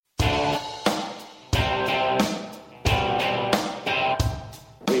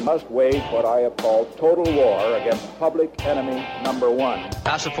must wage what I have called total war against public enemy number one.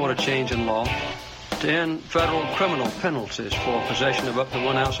 I support a change in law to end federal criminal penalties for possession of up to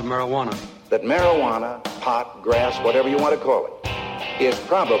 1 ounce of marijuana. That marijuana, pot, grass, whatever you want to call it, is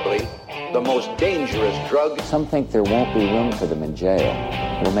probably the most dangerous drug. Some think there won't be room for them in jail.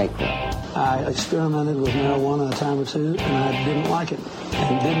 We'll make room. I experimented with marijuana a time or two, and I didn't like it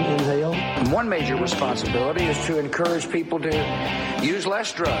and didn't inhale. And one major responsibility is to encourage people to use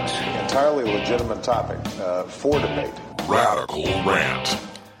less drugs. Entirely legitimate topic for debate. Radical Rant.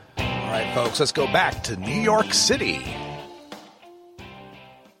 All right, folks, let's go back to New York City.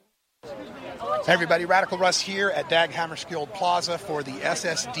 Hey everybody, Radical Russ here at Dag Hammarskjöld Plaza for the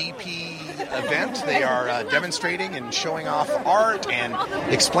SSDP event. They are demonstrating and showing off art and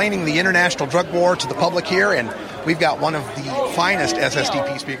explaining the international drug war to the public here, and we've got one of the finest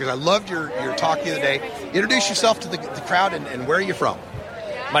SSDP speakers. I loved your talk the other day. Introduce yourself to the crowd and where are you from?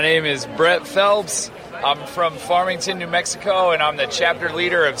 My name is Brett Phelps. I'm from Farmington, New Mexico, and I'm the chapter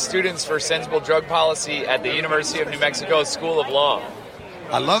leader of Students for Sensible Drug Policy at the University of New Mexico School of Law.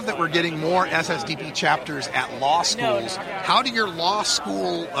 I love that we're getting more SSDP chapters at law schools. How do your law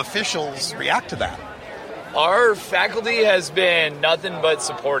school officials react to that? Our faculty has been nothing but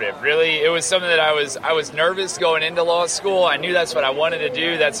supportive. Really, it was something that I was nervous going into law school. I knew that's what I wanted to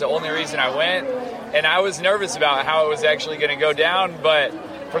do. That's the only reason I went. And I was nervous about how it was actually going to go down. But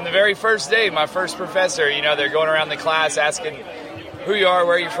from the very first day, my first professor, they're going around the class asking who you are,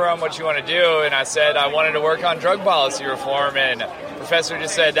 where you're from, what you want to do. And I said I wanted to work on drug policy reform. And professor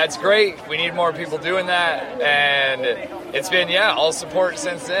just said, that's great. We need more people doing that. And it's been, all support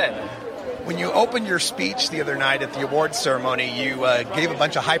since then. When you opened your speech the other night at the awards ceremony, you gave a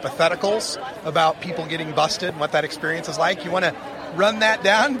bunch of hypotheticals about people getting busted and what that experience is like. You want to run that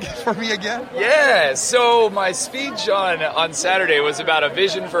down for me again? Yeah. So my speech on Saturday was about a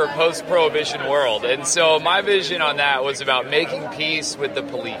vision for a post-prohibition world. And so my vision on that was about making peace with the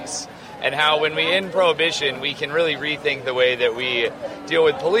police. And how when we end prohibition, we can really rethink the way that we deal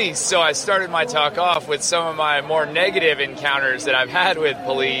with police. So I started my talk off with some of my more negative encounters that I've had with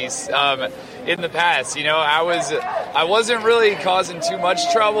police in the past. I wasn't really causing too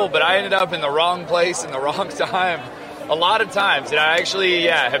much trouble, but I ended up in the wrong place in the wrong time a lot of times. And I actually,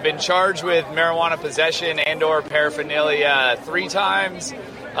 have been charged with marijuana possession and or paraphernalia 3 times.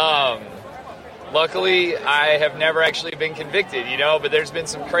 Luckily, I have never actually been convicted, but there's been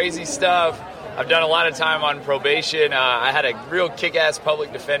some crazy stuff. I've done a lot of time on probation. I had a real kick-ass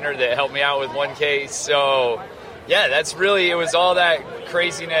public defender that helped me out with one case. So, it was all that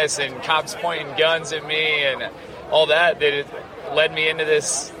craziness and cops pointing guns at me and all that led me into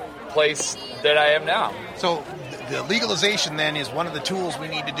this place that I am now. So the legalization then is one of the tools we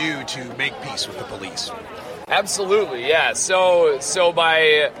need to do to make peace with the police. Absolutely, yeah. So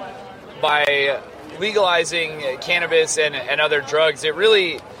by legalizing cannabis and other drugs,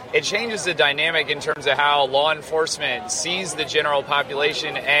 it changes the dynamic in terms of how law enforcement sees the general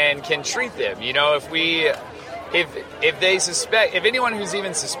population and can treat them. If anyone who's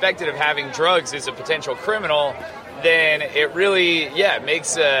even suspected of having drugs is a potential criminal, then it really,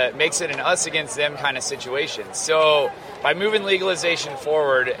 makes it an us against them kind of situation. So by moving legalization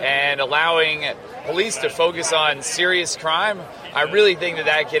forward and allowing police to focus on serious crime, I really think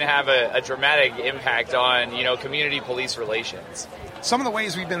that can have a dramatic impact on, community police relations. Some of the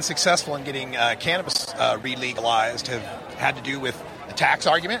ways we've been successful in getting cannabis re-legalized have had to do with a tax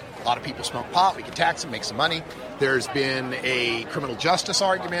argument. A lot of people smoke pot. We can tax them, make some money. There's been a criminal justice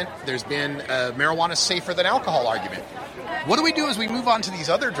argument. There's been a marijuana safer than alcohol argument. What do we do as we move on to these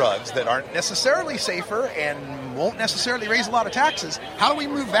other drugs that aren't necessarily safer and won't necessarily raise a lot of taxes? How do we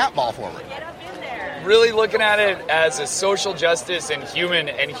move that ball forward? Really looking at it as a social justice and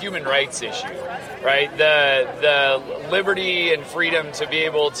human rights issue, right? The liberty and freedom to be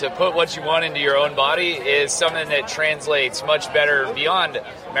able to put what you want into your own body is something that translates much better beyond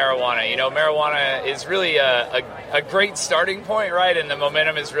marijuana. Marijuana is really a great starting point, right? And the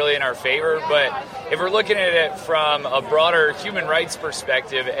momentum is really in our favor. But if we're looking at it from a broader human rights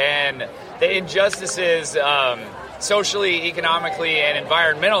perspective and the injustices socially, economically, and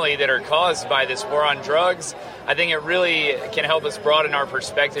environmentally that are caused by this war on drugs, I think it really can help us broaden our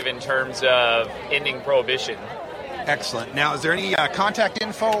perspective in terms of ending prohibition. Excellent. Now, is there any contact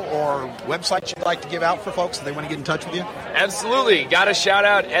info or websites you'd like to give out for folks if they want to get in touch with you? Absolutely. Got to shout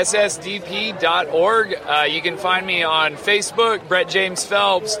out ssdp.org. You can find me on Facebook, Brett James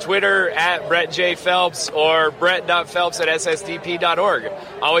Phelps, Twitter at Brett J. Phelps, or brett.phelps@ssdp.org.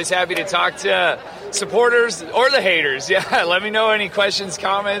 Always happy to talk to supporters or the haters. Yeah, let me know any questions,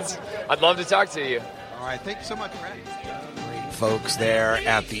 comments. I'd love to talk to you. All right. Thank you so much, Brett. folks there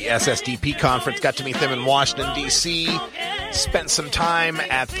at the SSDP conference. Got to meet them in Washington, D.C. Spent some time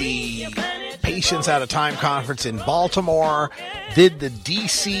at the Patients Out of Time conference in Baltimore. Did the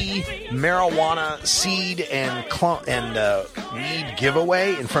D.C. marijuana seed and weed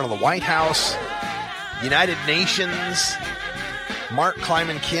giveaway in front of the White House. United Nations Mark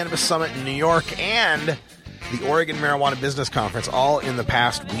Kleiman Cannabis Summit in New York, and the Oregon Marijuana Business Conference, all in the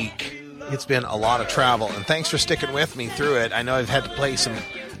past week. It's been a lot of travel, and thanks for sticking with me through it. I know I've had to play some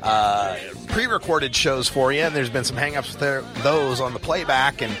pre-recorded shows for you, and there's been some hang-ups with those on the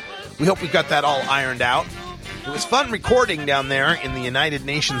playback, and we hope we've got that all ironed out. It was fun recording down there in the United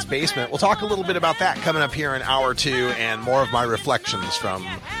Nations basement. We'll talk a little bit about that coming up here in hour 2, and more of my reflections from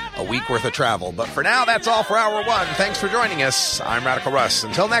a week worth of travel. But for now, that's all for hour 1. Thanks for joining us. I'm Radical Russ.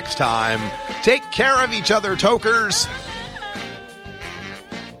 Until next time, take care of each other, tokers.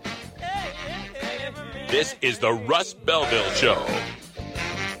 This is the Russ Belville Show.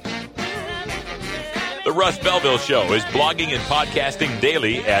 The Russ Belville Show is blogging and podcasting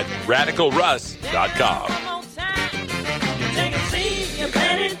daily at RadicalRuss.com. You take a seed, you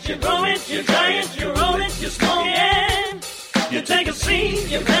plant it, you grow it, you dry it, you roll it, you smoke it. You take a seed,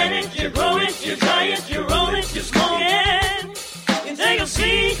 you plant it, you grow it, you dry it, you roll it, you smoke it. You take a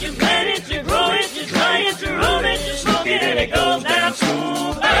seed, you plant it, you grow it, you dry it, you roll it, you smoke it, and it goes down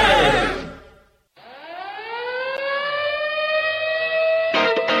smooth.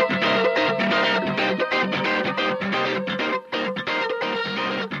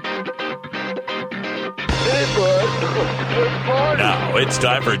 Now it's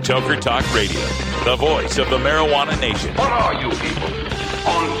time for Toker Talk Radio, the voice of the marijuana nation. What are you people?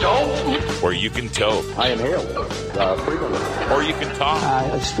 On dope? Where you can toke. I inhale frequently. Or you can talk. I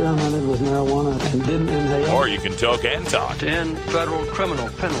experimented with marijuana and didn't inhale. Or you can toke and talk. To end federal criminal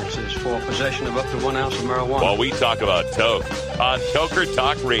penalties for possession of up to 1 ounce of marijuana. While we talk about toke on Toker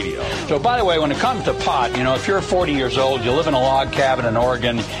Talk Radio. So, by the way, when it comes to pot, you know, if you're 40 years old, you live in a log cabin in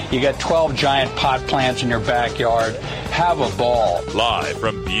Oregon, you got 12 giant pot plants in your backyard, have a ball. Live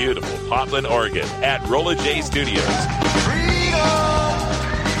from beautiful Portland, Oregon at Rolla J Studios.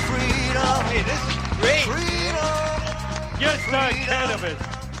 Hey, this is great. Just not cannabis.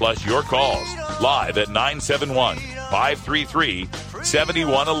 Plus your calls live at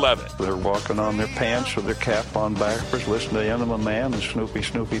 971-533-7111. They're walking on their pants with their cap on backwards, listening to Enema Man and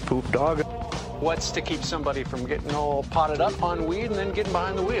Snoopy Poop Dog. What's to keep somebody from getting all potted up on weed and then getting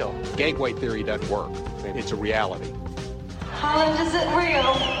behind the wheel? Gateway theory doesn't work. It's a reality. Holland, is it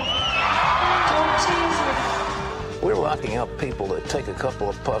real? Don't tease me. We're locking up people that take a couple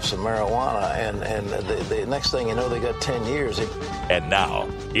of puffs of marijuana, and the next thing you know, they got 10 years. And now,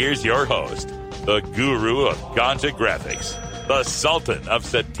 here's your host, the guru of ganja graphics, the sultan of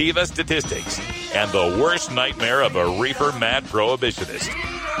sativa statistics, and the worst nightmare of a reefer-mad prohibitionist.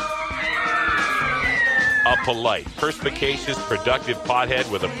 A polite, perspicacious, productive pothead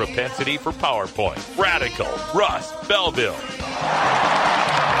with a propensity for PowerPoint. Radical Russ Belville.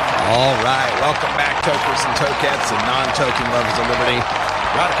 All right, welcome back, tokers and tokettes and non-toking lovers of liberty.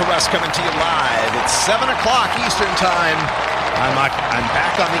 Radical Russ coming to you live. It's 7 o'clock Eastern Time. I'm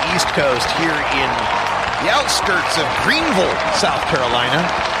back on the East Coast here in the outskirts of Greenville, South Carolina.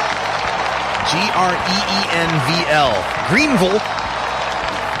 Greenville. Greenville.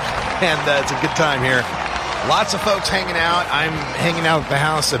 And it's a good time here. Lots of folks hanging out. I'm hanging out at the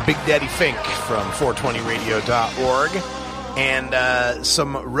house of Big Daddy Fink from 420radio.org. And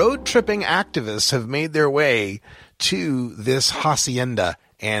some road tripping activists have made their way to this hacienda.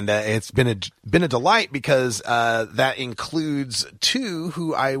 And it's been a delight because that includes two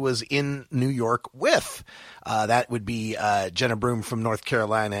who I was in New York with. That would be Jenna Broom from North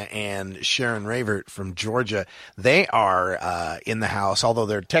Carolina and Sharon Ravert from Georgia. They are in the house, although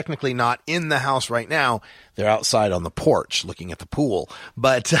they're technically not in the house right now. They're outside on the porch looking at the pool.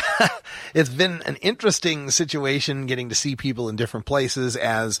 But it's been an interesting situation getting to see people in different places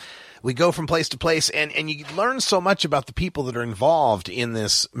as we go from place to place. And you learn so much about the people that are involved in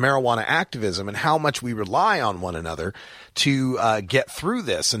this marijuana activism and how much we rely on one another to get through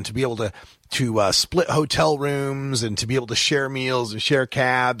this and to be able to split hotel rooms and to be able to share meals and share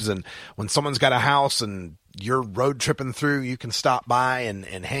cabs. And when someone's got a house and you're road tripping through, you can stop by and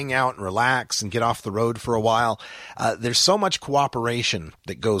hang out and relax and get off the road for a while. There's so much cooperation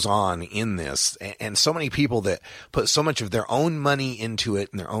that goes on in this, and so many people that put so much of their own money into it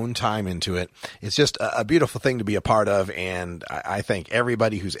and their own time into it. It's just a beautiful thing to be a part of, and I thank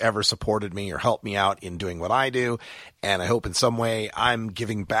everybody who's ever supported me or helped me out in doing what I do. And I hope in some way I'm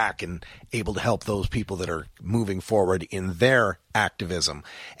giving back and able to help those people that are moving forward in their activism.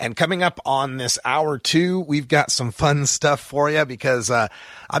 And coming up on this hour 2, we've got some fun stuff for you because I've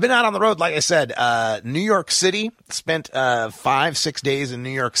been out on the road, like I said, New York City, spent 5-6 days in New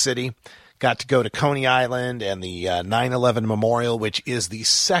York City, got to go to Coney Island and the 9/11 Memorial, which is the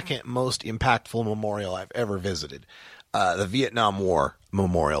second most impactful memorial I've ever visited. The Vietnam War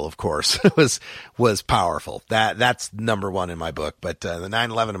Memorial, of course, was powerful. That's number one in my book, but the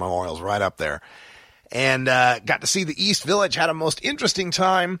 9/11 Memorial is right up there. And got to see the East Village, had a most interesting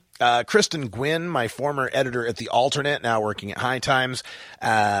time. Kristen Gwynn, my former editor at The Alternate, now working at High Times,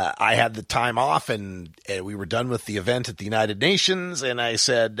 I had the time off, and we were done with the event at the United Nations, and I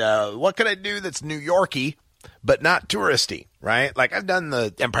said, what can I do that's New Yorky, but not touristy, right? Like, I've done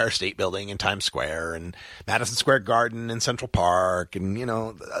the Empire State Building in Times Square, and Madison Square Garden and Central Park, and, you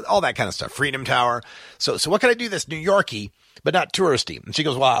know, all that kind of stuff, Freedom Tower. So what can I do that's New Yorky, but not touristy? And she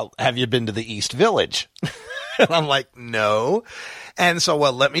goes, well, have you been to the East Village? And I'm like, no. And so,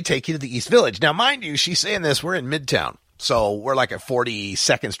 well, let me take you to the East Village. Now, mind you, she's saying this, we're in Midtown. So we're like at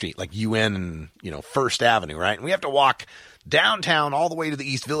 42nd Street, like UN and, you know, First Avenue, right? And we have to walk downtown all the way to the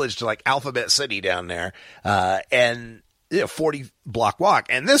East Village to like Alphabet City down there. And 40-block walk.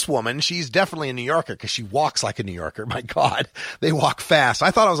 And this woman, she's definitely a New Yorker because she walks like a New Yorker. My God, they walk fast. I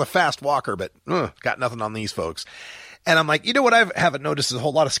thought I was a fast walker, but got nothing on these folks. And I'm like, you know what I haven't noticed is a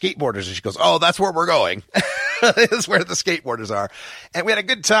whole lot of skateboarders. And she goes, oh, that's where we're going. Is where the skateboarders are. And we had a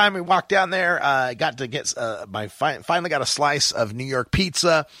good time. We walked down there. Got to get finally got a slice of New York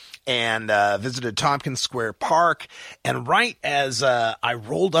pizza and visited Tompkins Square Park. And right as I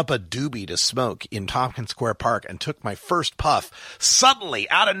rolled up a doobie to smoke in Tompkins Square Park and took my first puff, suddenly,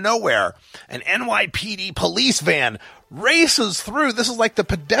 out of nowhere, an NYPD police van races through. This is like the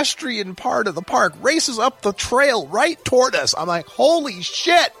pedestrian part of the park, races up the trail right toward us. I'm like, holy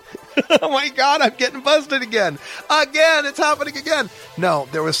shit. Oh my God, I'm getting busted again. Again, it's happening again. No,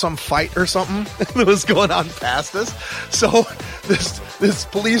 there was some fight or something that was going on past us. So this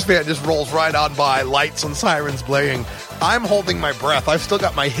police van just rolls right on by, lights and sirens blaring. I'm holding my breath. I've still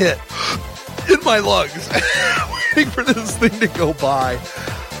got my hit in my lungs, waiting for this thing to go by.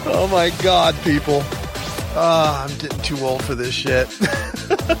 Oh my God, people. I'm getting too old for this shit.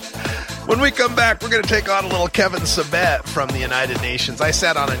 When we come back, we're going to take on a little Kevin Sabet from the United Nations. I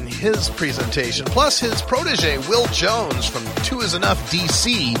sat on in his presentation, plus his protege, Will Jones from Two Is Enough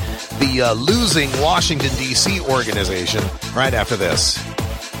DC, the losing Washington, D.C. organization, right after this.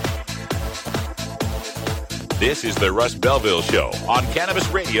 This is the Russ Belville Show on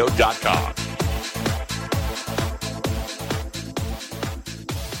CannabisRadio.com.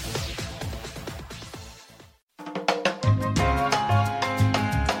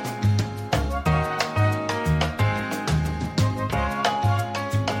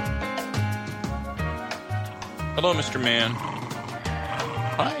 Hello, Mr. Man.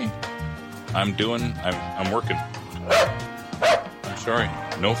 Hi. I'm working. I'm sorry.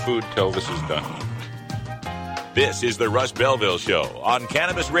 No food till this is done. This is the Russ Belville Show on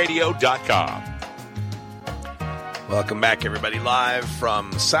CannabisRadio.com. Welcome back, everybody, live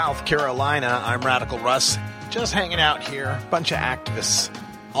from South Carolina. I'm Radical Russ, just hanging out here. Bunch of activists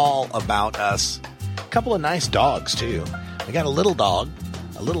all about us. A couple of nice dogs, too. We got a little dog,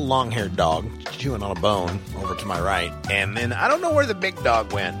 a little long-haired dog, chewing on a bone over to my right. And then I don't know where the big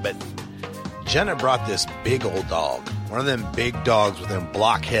dog went, but Jenna brought this big old dog. One of them big dogs with them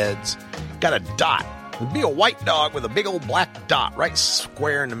blockheads. Got a dot. It'd be a white dog with a big old black dot right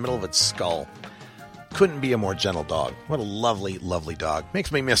square in the middle of its skull. Couldn't be a more gentle dog. What a lovely, lovely dog.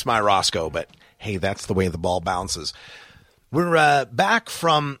 Makes me miss my Roscoe, but hey, that's the way the ball bounces. We're back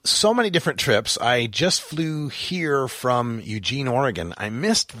from so many different trips. I just flew here from Eugene, Oregon. I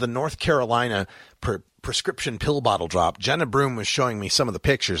missed the North Carolina prescription pill bottle drop. Jenna Broom was showing me some of the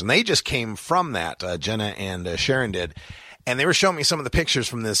pictures, and they just came from that. Jenna and Sharon did. And they were showing me some of the pictures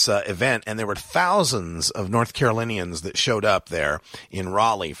from this event, and there were thousands of North Carolinians that showed up there in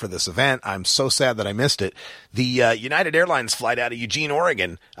Raleigh for this event. I'm so sad that I missed it. The United Airlines flight out of Eugene,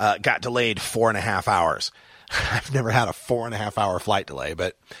 Oregon got delayed 4.5 hours. I've never had a 4.5 hour flight delay,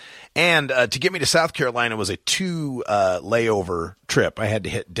 and to get me to South Carolina was a 2 layover trip. I had to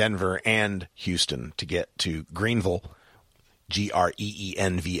hit Denver and Houston to get to Greenville,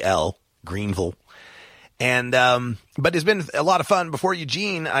 Greenville. Greenville. And, but it's been a lot of fun. Before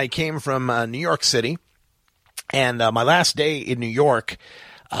Eugene, I came from New York City, and my last day in New York,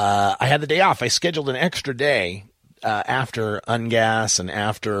 I had the day off. I scheduled an extra day after Ungas and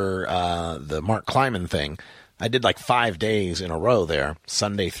after the Mark Kleiman thing. I did like 5 days in a row there,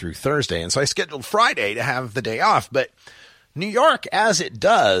 Sunday through Thursday. And so I scheduled Friday to have the day off. But New York, as it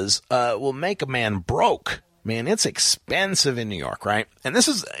does, will make a man broke. Man, it's expensive in New York, right? And this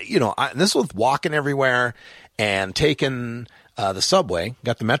is, this was walking everywhere and taking the subway,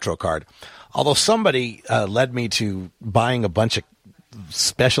 got the Metro card. Although somebody led me to buying a bunch of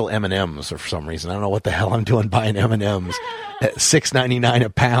special M&Ms for some reason. I don't know what the hell I'm doing buying M&Ms at $6.99 a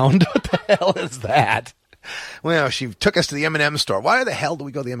pound. What the hell is that? Well, she took us to the M&M store. Why the hell do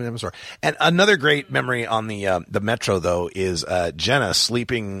we go to the M&M store? And another great memory on the Metro, though, is Jenna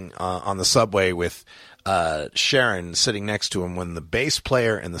sleeping on the subway with Sharon sitting next to him when the bass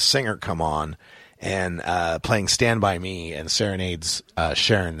player and the singer come on and playing Stand By Me and serenades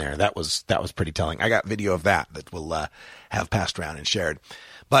Sharon there. That was pretty telling. I got video of that we'll have passed around and shared.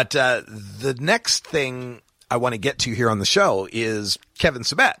 But the next thing I want to get to here on the show is Kevin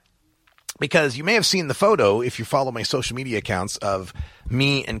Sabet. Because you may have seen the photo, if you follow my social media accounts, of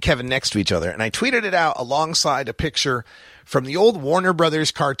me and Kevin next to each other. And I tweeted it out alongside a picture from the old Warner Brothers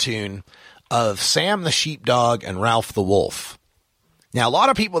cartoon of Sam the Sheepdog and Ralph the Wolf. Now, a lot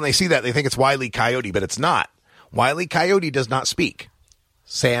of people, when they see that, they think it's Wile E. Coyote, but it's not. Wile E. Coyote does not speak.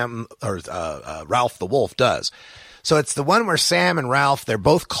 Ralph the Wolf does. So it's the one where Sam and Ralph, they're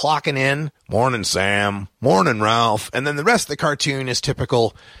both clocking in. Morning, Sam. Morning, Ralph. And then the rest of the cartoon is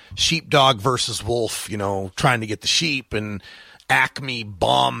typical sheepdog versus wolf, trying to get the sheep, and Acme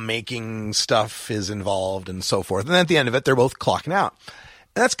bomb making stuff is involved and so forth. And then at the end of it, they're both clocking out.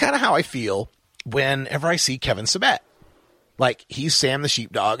 And that's kind of how I feel whenever I see Kevin Sabet. Like, he's Sam the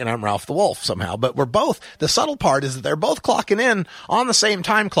Sheepdog and I'm Ralph the Wolf somehow. But the subtle part is that they're both clocking in on the same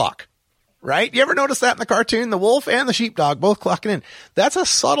time clock. Right? You ever notice that in the cartoon? The wolf and the sheepdog both clocking in. That's a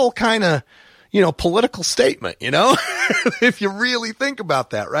subtle kind of, political statement, if you really think about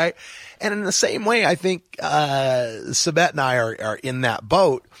that, right? And in the same way, I think Sabet and I are in that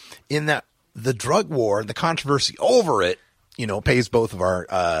boat, in that the drug war, the controversy over it, pays both of our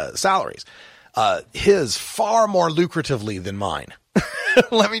salaries. His far more lucratively than mine.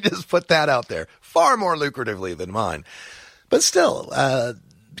 Let me just put that out there. Far more lucratively than mine. But still,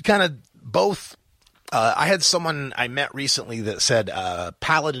 kind of both. I had someone I met recently that said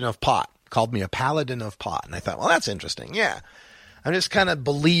paladin of pot, called me a paladin of pot. And I thought, well, that's interesting. Yeah. I just kind of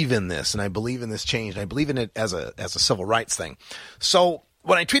believe in this, and I believe in this change, and I believe in it as a civil rights thing. So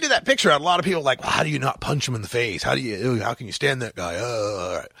when I tweeted that picture out, a lot of people were like, well, how do you not punch him in the face? How can you stand that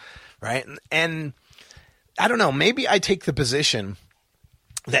guy? Right. And I don't know, maybe I take the position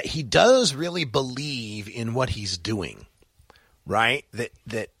that he does really believe in what he's doing. Right?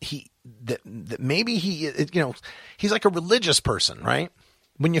 That maybe he's like a religious person, right?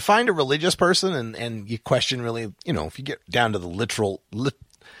 When you find a religious person and you question really, if you get down to the literal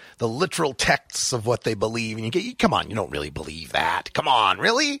texts of what they believe, and come on, you don't really believe that. Come on,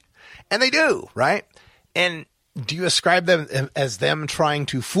 really? And they do, right? And do you ascribe them as them trying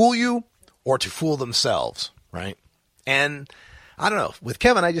to fool you or to fool themselves, right? And I don't know. With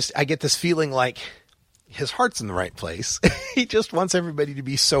Kevin, I get this feeling like his heart's in the right place. He just wants everybody to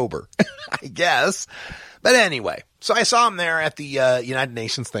be sober, I guess. But anyway, so I saw him there at the United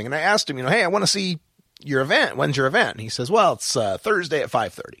Nations thing, and I asked him, hey, I want to see your event. When's your event? And he says, well, it's Thursday at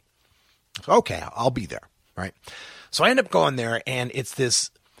 5:30. Okay, I'll be there, right? So I end up going there, and it's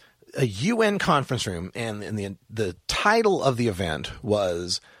a UN conference room, and the title of the event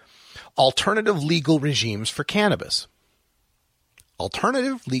was Alternative Legal Regimes for Cannabis.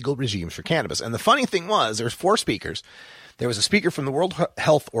 Alternative legal regimes for cannabis. And the funny thing was, there's 4 speakers. There was a speaker from the World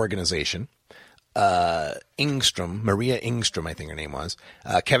Health Organization, Maria Engstrom, I think her name was,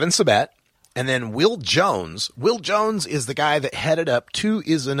 Kevin Sabet, and then Will Jones. Will Jones is the guy that headed up 2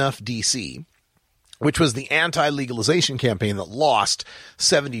 Is Enough DC, which was the anti-legalization campaign that lost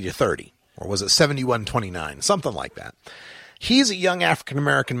 70-30, or was it 71-29, something like that. He's a young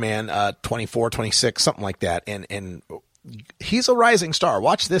African-American man, 24, 26, something like that, and he's a rising star.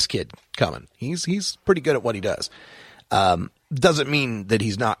 Watch this kid coming. He's pretty good at what he does. Doesn't mean that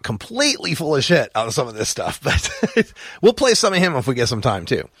he's not completely full of shit on some of this stuff, but we'll play some of him if we get some time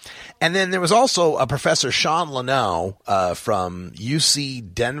too. And then there was also a Professor Sean Lanau from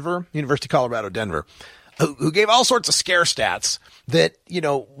UC Denver, University of Colorado, Denver, who gave all sorts of scare stats that,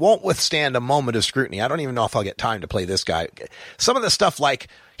 won't withstand a moment of scrutiny. I don't even know if I'll get time to play this guy. Some of the stuff like,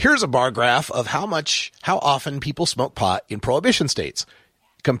 here's a bar graph of how often people smoke pot in prohibition states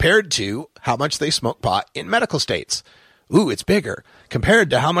compared to how much they smoke pot in medical states. Ooh, it's bigger. Compared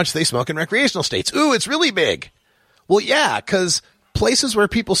to how much they smoke in recreational states. Ooh, it's really big. Well, yeah, because places where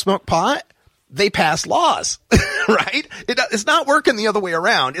people smoke pot, they pass laws, right? It's not working the other way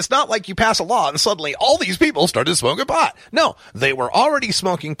around. It's not like you pass a law and suddenly all these people started smoking pot. No, they were already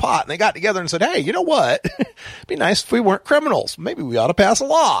smoking pot, and they got together and said, hey, you know what? It'd be nice if we weren't criminals. Maybe we ought to pass a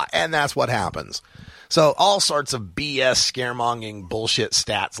law. And that's what happens. So all sorts of BS, scaremongering, bullshit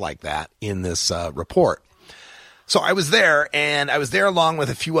stats like that in this report. So I was there, and I was there along with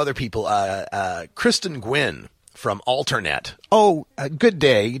a few other people. Kristen Gwynn from Alternet. Oh, good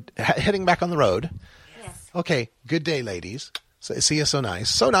day. Heading back on the road. Yes. Okay, good day, ladies. So, see you so nice.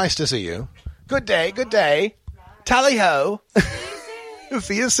 So nice to see you. Good day, good day. Tally-ho.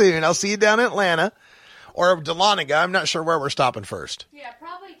 See you soon. I'll see you down in Atlanta. Or Dahlonega. I'm not sure where we're stopping first. Yeah,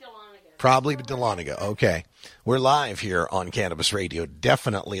 probably Dahlonega. Probably Dahlonega. Okay. We're live here on Cannabis Radio.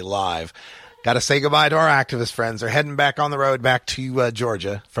 Definitely live. Got to say goodbye to our activist friends. They're heading back on the road back to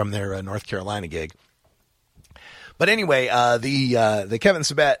Georgia from their North Carolina gig. But anyway, the Kevin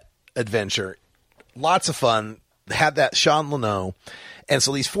Sabet adventure, lots of fun. Had that Sean Leno. And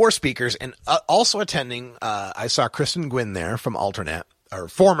so these 4 speakers, and also attending, I saw Kristen Gwynn there from Alternet, or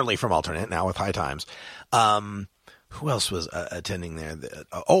formerly from Alternet, now with High Times. Who else was attending there?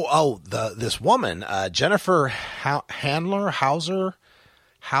 This woman, Jennifer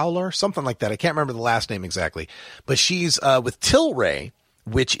Howler, something like that. I can't remember the last name exactly. But she's with Tilray,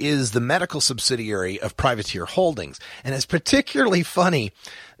 which is the medical subsidiary of Privateer Holdings. And it's particularly funny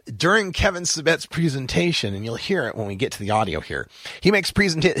during Kevin Sabet's presentation, and you'll hear it when we get to the audio here. He makes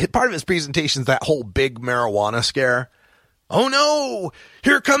part of his presentation is that whole big marijuana scare. Oh no,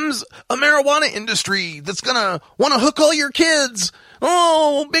 here comes a marijuana industry that's going to want to hook all your kids.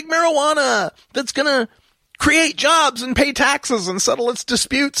 Oh, big marijuana that's going to create jobs and pay taxes and settle its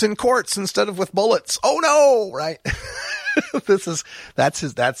disputes in courts instead of with bullets. Oh no, right?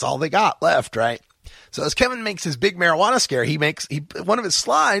 That's all they got left, right? So as Kevin makes his big marijuana scare, one of his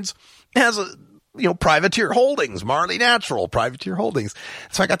slides has Privateer Holdings, Marley Natural, Privateer Holdings.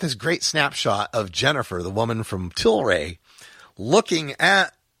 So I got this great snapshot of Jennifer, the woman from Tilray, looking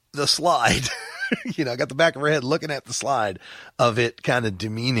at the slide. I got the back of her head looking at the slide of it, kind of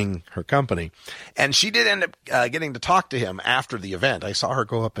demeaning her company. And she did end up getting to talk to him after the event. I saw her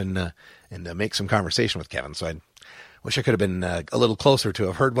go up and make some conversation with Kevin. So I wish I could have been a little closer to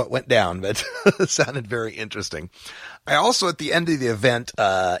have heard what went down, but it sounded very interesting. I also, at the end of the event,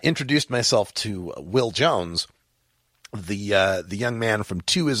 introduced myself to Will Jones, the young man from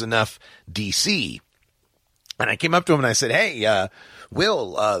 2 is Enough DC. And I came up to him and I said, "Hey,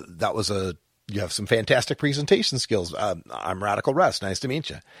 Will, you have some fantastic presentation skills. I'm Radical Russ. Nice to meet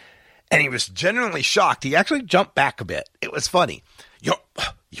you." And he was genuinely shocked. He actually jumped back a bit. It was funny.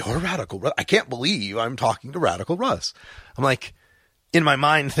 You're Radical Russ. I can't believe I'm talking to Radical Russ. I'm like, in my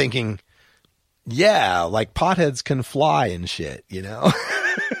mind thinking, yeah, like potheads can fly and shit,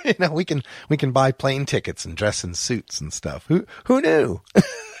 we can buy plane tickets and dress in suits and stuff. Who knew?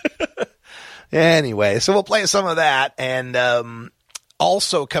 Anyway, so we'll play some of that. And,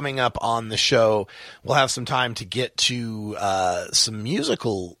 also coming up on the show, we'll have some time to get to, some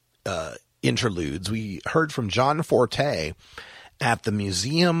musical, interludes. We heard from John Forte at the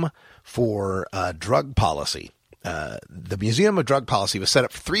Museum for Drug Policy. The Museum of Drug Policy was set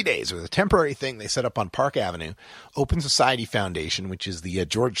up for 3 days. It was a temporary thing they set up on Park Avenue. Open Society Foundation, which is the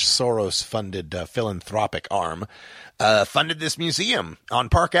George Soros-funded philanthropic arm, funded this museum on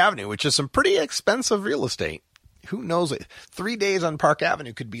Park Avenue, which is some pretty expensive real estate. Who knows it? 3 days on Park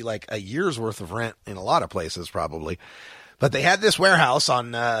Avenue could be like a year's worth of rent in a lot of places, probably. But they had this warehouse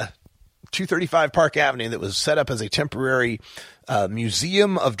on 235 Park Avenue that was set up as a temporary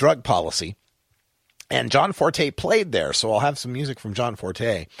Museum of Drug Policy. And John Forte played there, so I'll have some music from John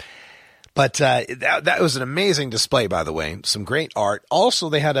Forte. But that was an amazing display, by the way. Some great art. Also,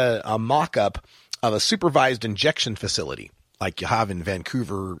 they had a mock-up of a supervised injection facility, like you have in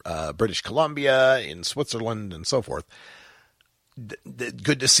Vancouver, British Columbia, in Switzerland, and so forth.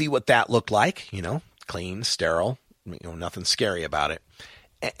 Good to see what that looked like, clean, sterile, nothing scary about it.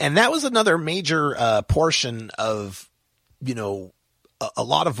 And that was another major portion of, a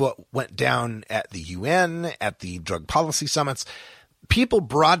lot of what went down at the UN, at the drug policy summits, people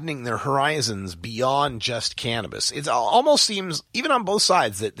broadening their horizons beyond just cannabis. It almost seems, even on both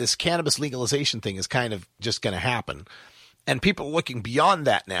sides, that this cannabis legalization thing is kind of just going to happen. And people looking beyond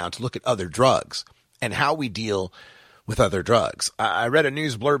that now to look at other drugs and how we deal with other drugs. I read a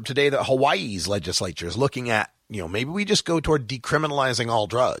news blurb today that Hawaii's legislature is looking at, maybe we just go toward decriminalizing all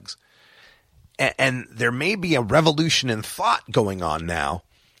drugs. And there may be a revolution in thought going on now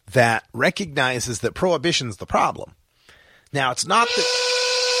that recognizes that prohibition's the problem. Now, it's not that...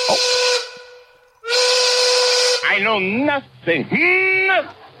 Oh. I know nothing.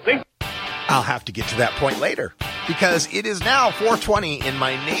 I'll have to get to that point later, because it is now 4:20 in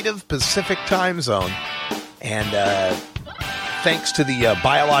my native Pacific time zone. And thanks to the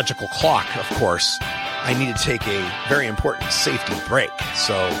biological clock, of course, I need to take a very important safety break.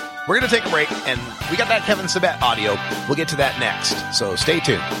 So We're going to take a break, and we got that Kevin Sabet audio. We'll get to that next, so stay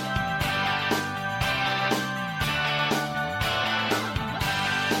tuned.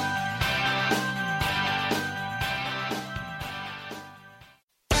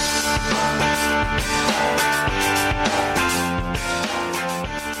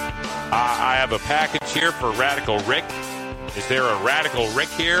 I have a package here for Radical Rick. Is there a Radical Rick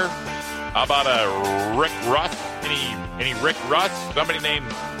here? How about a Rick Russ? Any Rick Russ? Somebody named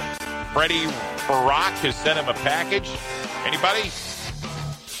Freddie Barack has sent him a package. Anybody?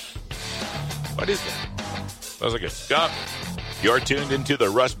 What is that? Sounds like a skunk. You're tuned into the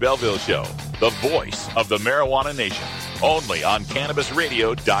Russ Belville Show, the voice of the marijuana nation, only on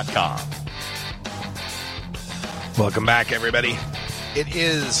CannabisRadio.com. Welcome back, everybody. It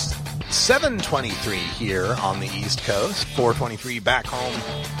is 7:23 here on the East Coast, 4:23 back home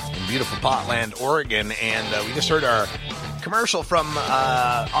in beautiful Portland, Oregon, and we just heard our commercial from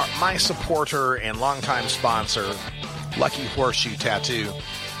my supporter and longtime sponsor, Lucky Horseshoe Tattoo.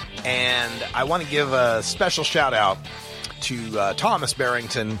 And I want to give a special shout out to Thomas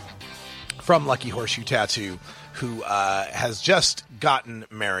Barrington from Lucky Horseshoe Tattoo, who has just gotten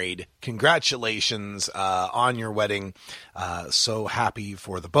married. Congratulations on your wedding. So happy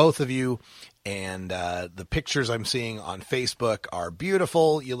for the both of you. And the pictures I'm seeing on Facebook are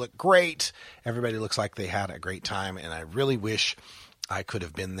beautiful. You look great. Everybody looks like they had a great time. And I really wish I could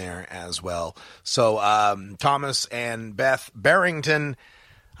have been there as well. So Thomas and Beth Barrington,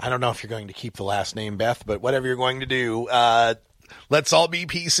 I don't know if you're going to keep the last name Beth, but whatever you're going to do, let's all be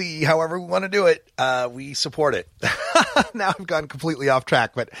PC, however we want to do it. We support it. Now I've gone completely off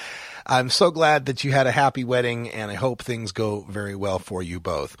track, but I'm so glad that you had a happy wedding, and I hope things go very well for you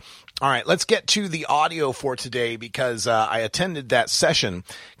both. All right, let's get to the audio for today, because I attended that session,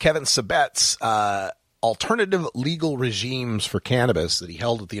 Kevin Sabet's alternative legal regimes for cannabis that he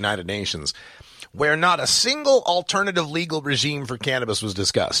held at the United Nations, where not a single alternative legal regime for cannabis was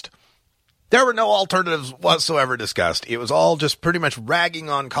discussed. There were no alternatives whatsoever discussed. It was all just pretty much ragging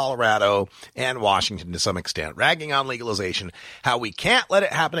on Colorado and Washington to some extent, ragging on legalization, how we can't let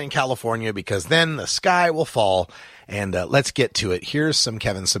it happen in California because then the sky will fall. And let's get to it. Here's some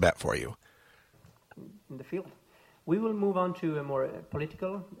Kevin Sabet for you. In the field. We will move on to a more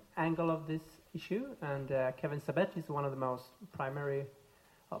political angle of this issue. And Kevin Sabet is one of the most primary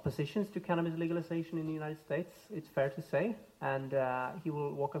oppositions to cannabis legalization in the United States, it's fair to say, and he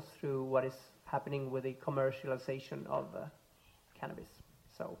will walk us through what is happening with the commercialization of cannabis.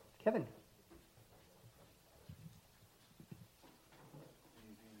 So, Kevin.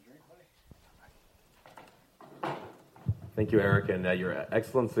 Thank you, Eric, and your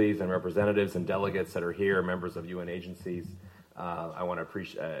excellencies and representatives and delegates that are here, members of UN agencies. I want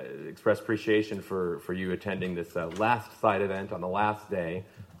to express appreciation for you attending this last side event on the last day,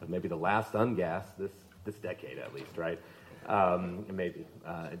 maybe the last ungas this decade at least, right? Maybe.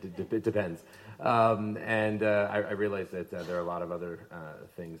 It depends. I realize that there are a lot of other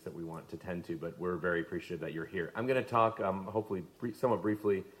things that we want to tend to, but we're very appreciative that you're here. I'm going to talk, hopefully, somewhat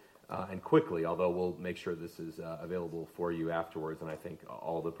briefly and quickly, although we'll make sure this is available for you afterwards, and I think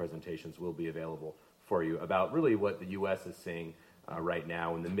all the presentations will be available for you, about really what the U.S. is seeing right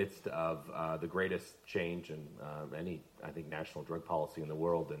now in the midst of the greatest change in any, I think, national drug policy in the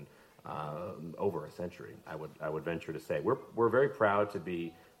world in over a century. I would venture to say we're very proud to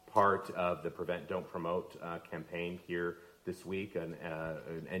be part of the Prevent Don't Promote campaign here this week, an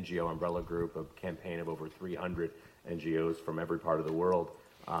NGO umbrella group, a campaign of over 300 NGOs from every part of the world.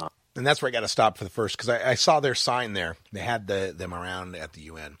 And that's where I got to stop for the first, because I saw their sign there. They had them around at the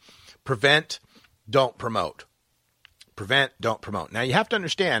UN. Prevent, don't promote. Prevent, don't promote. Now, you have to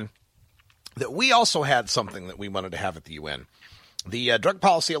understand that we also had something that we wanted to have at the UN. The Drug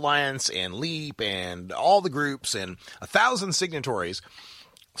Policy Alliance and LEAP and all the groups and 1,000 signatories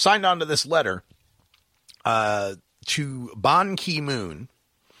signed on to this letter to Ban Ki-moon,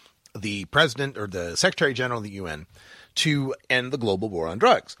 the president or the Secretary General of the UN, to end the global war on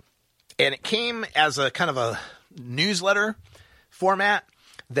drugs. And it came as a kind of a newsletter format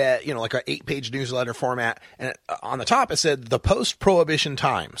that, like an 8-page newsletter format. And on the top, it said the Post-Prohibition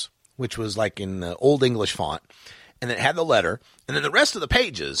Times, which was like in the Old English font. And then it had the letter. And then the rest of the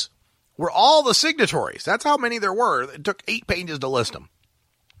pages were all the signatories. That's how many there were. It took 8 pages to list them.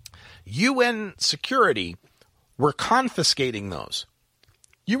 UN security were confiscating those.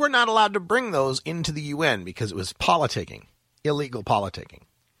 You were not allowed to bring those into the UN because it was politicking, illegal politicking.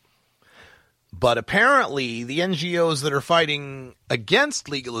 But apparently the NGOs that are fighting against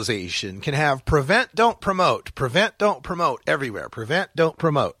legalization can have prevent, don't promote everywhere. Prevent, don't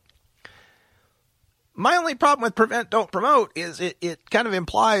promote. My only problem with prevent, don't promote is it kind of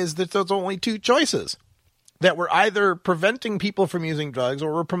implies that there's only two choices. That we're either preventing people from using drugs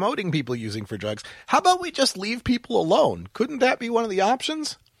or we're promoting people using for drugs. How about we just leave people alone? Couldn't that be one of the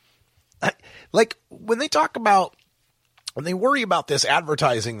options? Like when they worry about this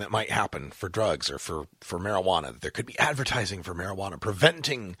advertising that might happen for drugs or for marijuana, there could be advertising for marijuana,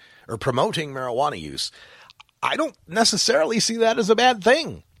 preventing or promoting marijuana use. I don't necessarily see that as a bad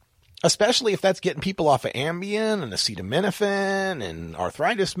thing, especially if that's getting people off of Ambien and acetaminophen and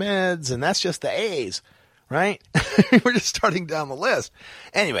arthritis meds, and that's just the A's, right? We're just starting down the list.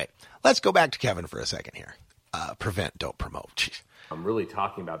 Anyway, let's go back to Kevin for a second here. Prevent, don't promote. Jeez. I'm really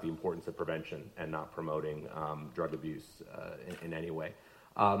talking about the importance of prevention and not promoting drug abuse in any way.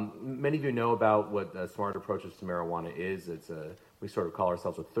 Many of you know about what Smart Approaches to Marijuana is. We sort of call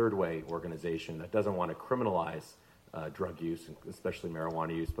ourselves a third way organization that doesn't want to criminalize drug use, especially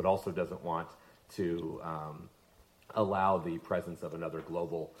marijuana use, but also doesn't want to allow the presence of another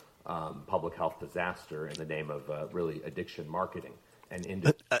global public health disaster in the name of really addiction marketing.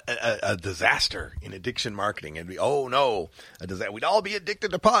 And a disaster in addiction marketing. And we'd all be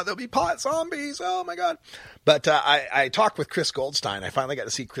addicted to pot. There'll be pot zombies. Oh my God. But I talked with Chris Goldstein. I finally got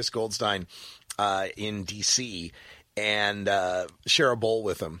to see Chris Goldstein in DC and share a bowl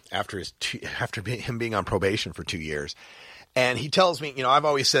with him after him being on probation for 2 years. And he tells me, I've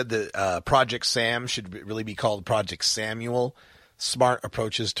always said that Project Sam should really be called Project Samuel. Smart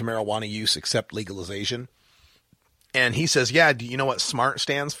Approaches to Marijuana Use Except Legalization. And he says, yeah, do you know what SMART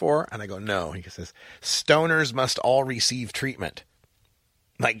stands for? And I go, no. He says, stoners must all receive treatment.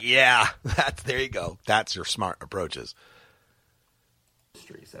 Like, yeah, there you go. That's your smart approaches.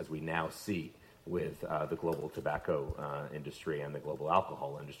 As we now see with the global tobacco industry and the global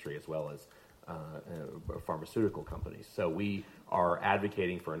alcohol industry, as well as pharmaceutical companies. So we are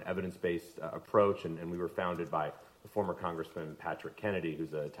advocating for an evidence-based approach, and we were founded by the former Congressman Patrick Kennedy,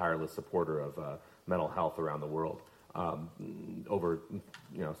 who's a tireless supporter of mental health around the world. Over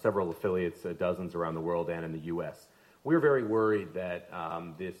several affiliates, dozens around the world and in the U.S. We're very worried that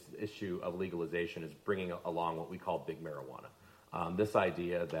this issue of legalization is bringing along what we call big marijuana. This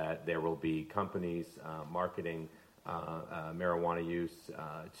idea that there will be companies marketing marijuana use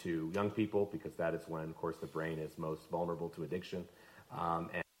to young people, because that is when, of course, the brain is most vulnerable to addiction.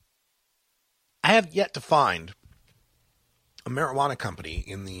 And I have yet to find a marijuana company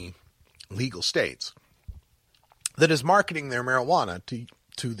in the legal states that is marketing their marijuana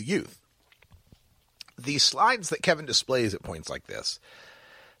to the youth. The slides that Kevin displays at points like this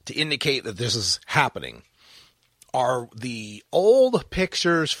to indicate that this is happening are the old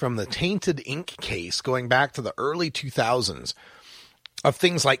pictures from the tainted ink case going back to the early 2000s of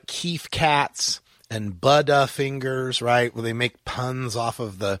things like Keef Cats and Butterfingers, right? Where they make puns off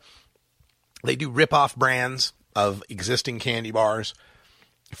of they do rip-off brands of existing candy bars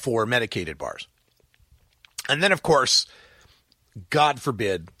for medicated bars. And then, of course, God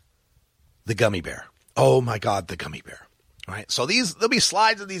forbid, the gummy bear. Oh, my God, the gummy bear. All right, so there'll be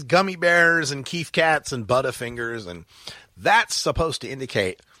slides of these gummy bears and Keef Cats and Butterfingers, and that's supposed to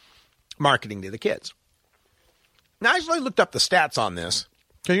indicate marketing to the kids. Now, I actually looked up the stats on this,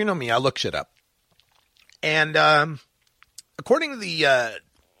 because you know me, I look shit up. And according to the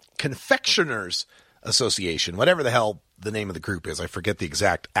Confectioners Association, whatever the hell the name of the group is, I forget the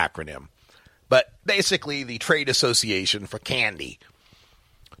exact acronym, but basically the trade association for candy.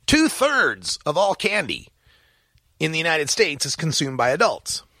 2/3 of all candy in the United States is consumed by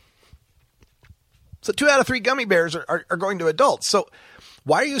adults. So 2 out of 3 gummy bears are going to adults. So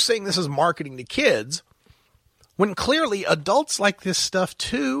why are you saying this is marketing to kids when clearly adults like this stuff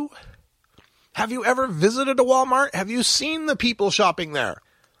too? Have you ever visited a Walmart? Have you seen the people shopping there?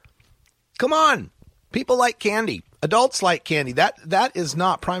 Come on. People like candy. Adults like candy. That is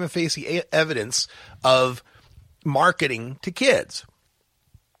not prima facie evidence of marketing to kids.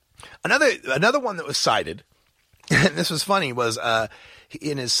 Another one that was cited, and this was funny, was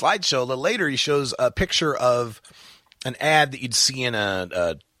in his slideshow. A little later, he shows a picture of an ad that you'd see in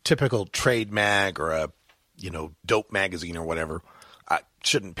a typical trade mag or a dope magazine or whatever. I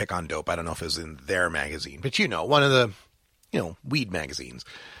shouldn't pick on dope. I don't know if it was in their magazine, but one of the weed magazines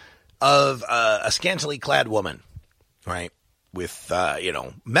of a scantily clad woman, right, with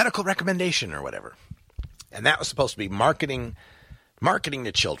medical recommendation or whatever, and that was supposed to be marketing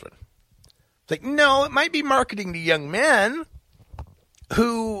to children. It's like, no, it might be marketing to young men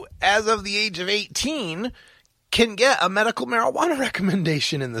who, as of the age of 18, can get a medical marijuana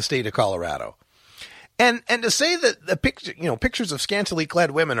recommendation in the state of Colorado. And to say that the pictures of scantily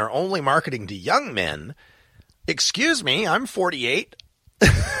clad women are only marketing to young men, excuse me, I'm 48.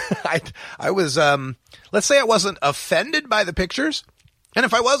 I was, let's say I wasn't offended by the pictures. And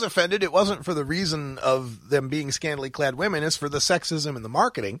if I was offended, it wasn't for the reason of them being scantily clad women. It's for the sexism in the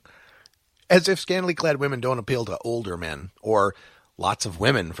marketing. As if scantily clad women don't appeal to older men, or lots of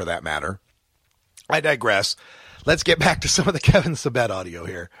women for that matter. I digress. Let's get back to some of the Kevin Sabet audio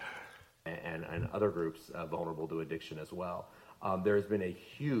here. And other groups vulnerable to addiction as well. There has been a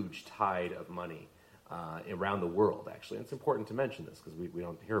huge tide of money around the world, actually. And it's important to mention this because we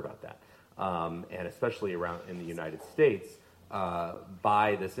don't hear about that. And especially around in the United States,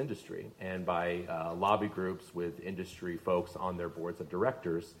 by this industry and by lobby groups with industry folks on their boards of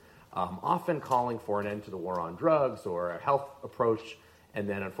directors, often calling for an end to the war on drugs or a health approach. And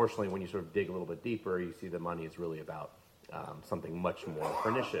then, unfortunately, when you sort of dig a little bit deeper, you see the money is really about something much more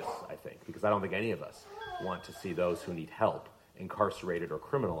pernicious, I think, because I don't think any of us want to see those who need help incarcerated or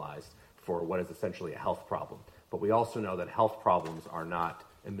criminalized for what is essentially a health problem. But we also know that health problems are not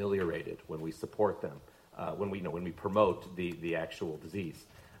ameliorated when we support them, when we promote the actual disease,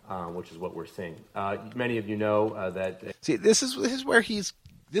 which is what we're seeing. Many of you know that. See, this is where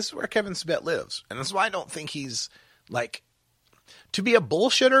Kevin Sabet lives, and that's why I don't think he's like. To be a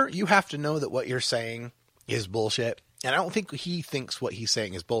bullshitter, you have to know that what you're saying is bullshit. And I don't think he thinks what he's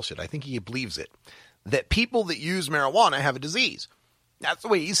saying is bullshit. I think he believes it. That people that use marijuana have a disease. That's the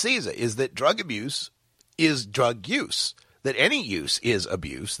way he sees it, is that drug abuse is drug use. That any use is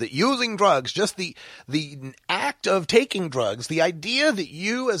abuse. That using drugs, just the act of taking drugs, the idea that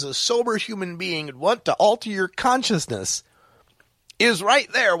you as a sober human being would want to alter your consciousness is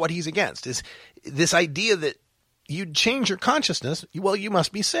right there what he's against. Is this idea that you'd change your consciousness, well, you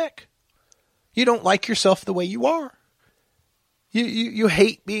must be sick. You don't like yourself the way you are. You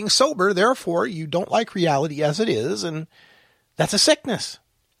hate being sober, therefore you don't like reality as it is, and that's a sickness.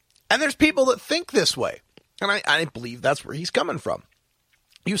 And there's people that think this way, and I believe that's where he's coming from.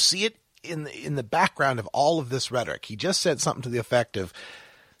 You see it in the background of all of this rhetoric. He just said something to the effect of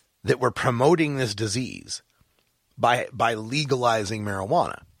that we're promoting this disease by legalizing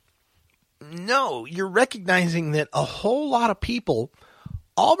marijuana. No, you're recognizing that a whole lot of people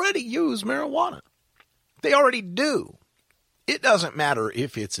already use marijuana. They already do. It doesn't matter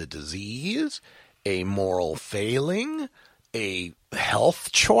if it's a disease, a moral failing, a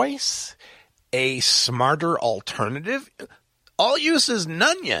health choice, a smarter alternative. All use is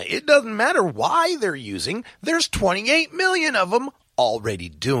none ya. It doesn't matter why they're using. There's 28 million of them already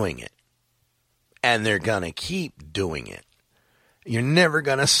doing it. And they're going to keep doing it. You're never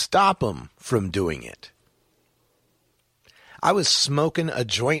going to stop them from doing it. I was smoking a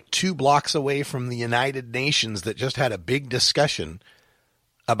joint 2 blocks away from the United Nations that just had a big discussion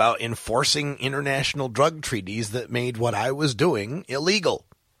about enforcing international drug treaties that made what I was doing illegal.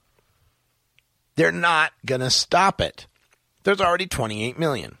 They're not going to stop it. There's already 28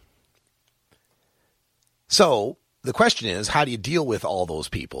 million. So the question is, how do you deal with all those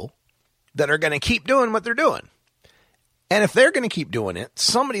people that are going to keep doing what they're doing? And if they're going to keep doing it,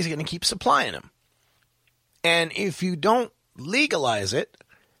 somebody's going to keep supplying them. And if you don't legalize it,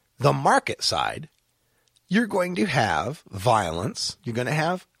 the market side, you're going to have violence. You're going to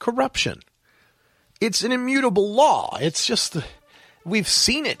have corruption. It's an immutable law. It's just, we've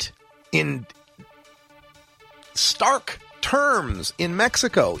seen it in stark terms in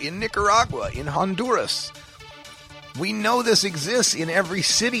Mexico, in Nicaragua, in Honduras. We know this exists in every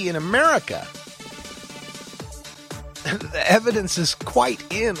city in America. The evidence is quite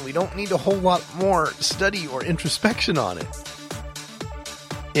in. We don't need a whole lot more study or introspection on it.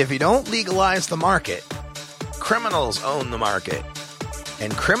 If you don't legalize the market, criminals own the market.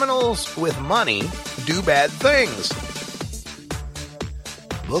 And criminals with money do bad things.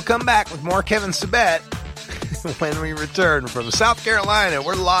 We'll come back with more Kevin Sabet when we return from South Carolina.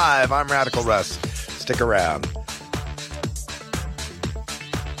 We're live. I'm Radical Russ. Stick around.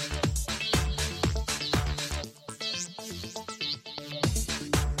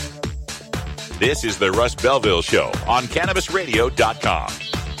 This is the Russ Belville Show on CannabisRadio.com.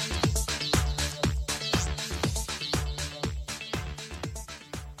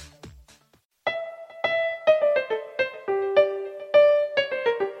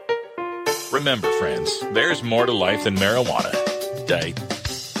 Remember, friends, there's more to life than marijuana. I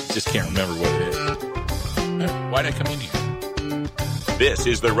just can't remember what it is. Why'd I come in here? This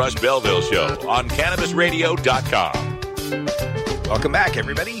is the Russ Belville Show on CannabisRadio.com. Welcome back,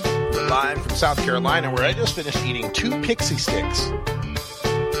 everybody. We're live from South Carolina, where I just finished eating 2 Pixie Sticks.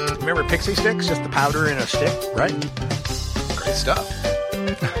 Remember Pixie Sticks? Just the powder in a stick, right? Great stuff.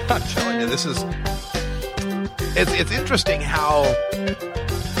 I'm telling you, this is... It's interesting how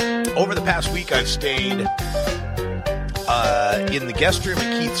over the past week I've stayed in the guest room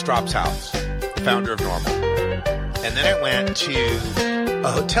at Keith Strop's house, the founder of Normal. And then I went to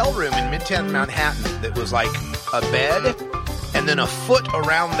a hotel room in Midtown Manhattan that was like a bed and then a foot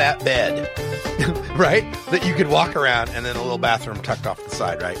around that bed, right? That you could walk around, and then a little bathroom tucked off the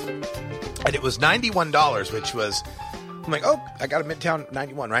side, right? And it was $91, which was, I'm like, oh, I got a Midtown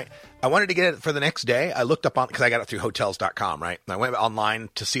 91, right? I wanted to get it for the next day. I looked up on, because I got it through hotels.com, right? And I went online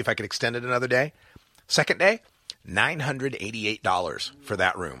to see if I could extend it another day. Second day, $988 for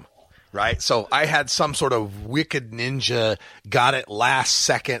that room, right? So I had some sort of wicked ninja, got it last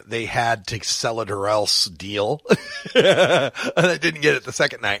second, they had to sell it or else deal. And I didn't get it the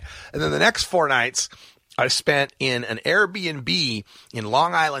second night. And then the next 4 nights, I spent in an Airbnb in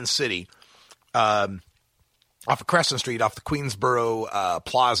Long Island City, off of Crescent Street, off the Queensboro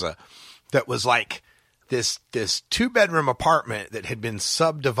Plaza, that was like this 2-bedroom apartment that had been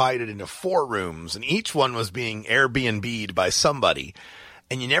subdivided into 4 rooms, and each one was being Airbnb'd by somebody,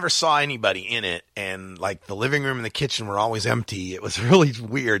 and you never saw anybody in it, and like the living room and the kitchen were always empty. It was really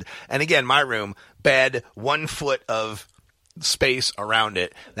weird. And again, my room, bed, 1 foot of space around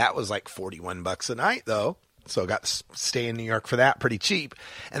it. That was like $41 a night though. So I got to stay in New York for that pretty cheap.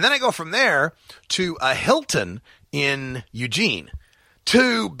 And then I go from there to a Hilton in Eugene.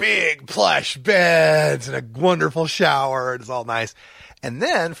 2 big plush beds and a wonderful shower. It's all nice. And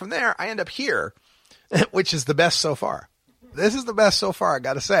then from there, I end up here, which is the best so far. This is the best so far, I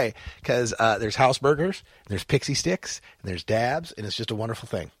got to say, because there's house burgers, there's pixie sticks, and there's dabs, and it's just a wonderful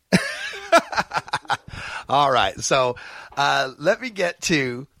thing. All right. So let me get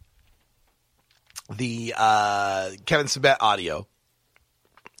to the Kevin Sabet audio.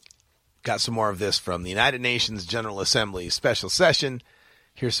 Got some more of this from the United Nations General Assembly special session.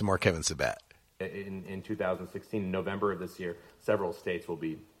 Here's some more Kevin Sabet. In 2016, in November of this year, several states will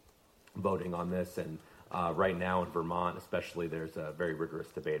be voting on this. And right now in Vermont, especially, there's a very rigorous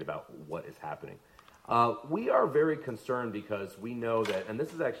debate about what is happening. We are very concerned because we know that, and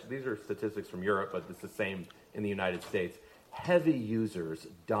this is actually, these are statistics from Europe, but it's the same in the United States. Heavy users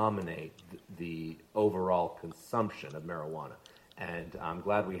dominate the overall consumption of marijuana. And I'm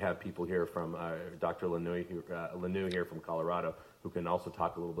glad we have people here from Dr. Lanoux here from Colorado who can also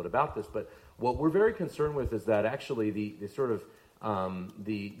talk a little bit about this. But what we're very concerned with is that actually the sort of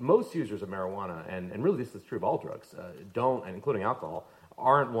the most users of marijuana, and really this is true of all drugs, don't, and including alcohol,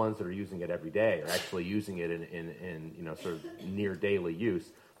 aren't ones that are using it every day or actually using it in you know, sort of near daily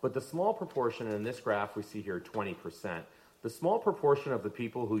use. But the small proportion, and in this graph we see here 20%, the small proportion of the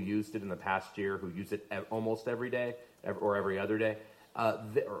people who used it in the past year, who use it almost every day or every other day,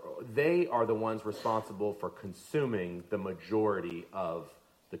 they are the ones responsible for consuming the majority of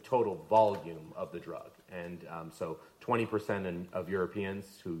the total volume of the drug. And so 20% of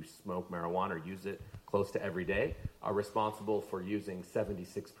Europeans who smoke marijuana or use it close to every day are responsible for using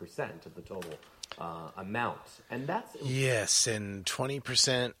 76% of the total amount. And that's... Yes, and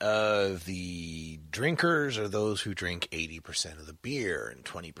 20% of the drinkers are those who drink 80% of the beer, and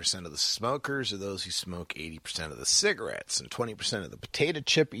 20% of the smokers are those who smoke 80% of the cigarettes, and 20% of the potato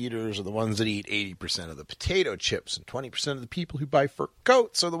chip eaters are the ones that eat 80% of the potato chips, and 20% of the people who buy fur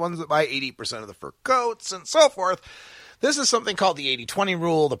coats are the ones that buy 80% of the fur coats, and so forth. This is something called the 80-20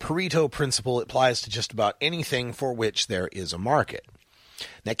 rule, the Pareto principle. It applies to just about anything for which there is a market.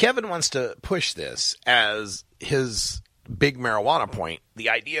 Now, Kevin wants to push this as his big marijuana point,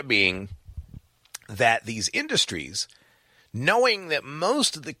 the idea being that these industries, knowing that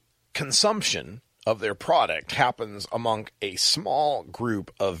most of the consumption of their product happens among a small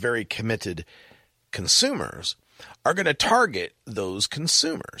group of very committed consumers, are going to target those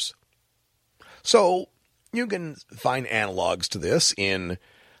consumers. So you can find analogs to this in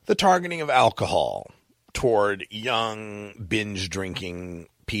the targeting of alcohol toward young binge-drinking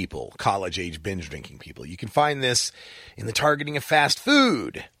people, college-age binge-drinking people. You can find this in the targeting of fast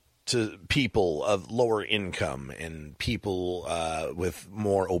food to people of lower income and people with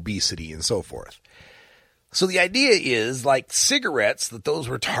more obesity and so forth. So the idea is, like cigarettes, that those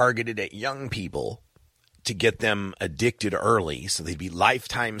were targeted at young people to get them addicted early so they'd be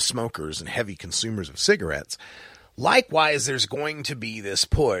lifetime smokers and heavy consumers of cigarettes. Likewise, there's going to be this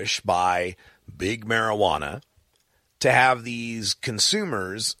push by big marijuana to have these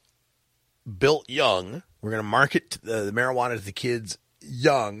consumers built young. We're going to market the marijuana to the kids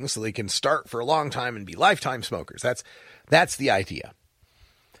young so they can start for a long time and be lifetime smokers. That's the idea.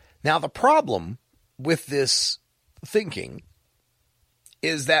 Now, the problem with this thinking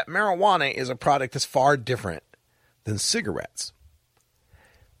is that marijuana is a product that's far different than cigarettes.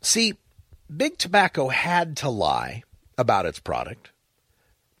 See, Big Tobacco had to lie about its product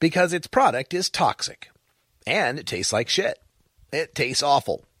because its product is toxic. And it tastes like shit. It tastes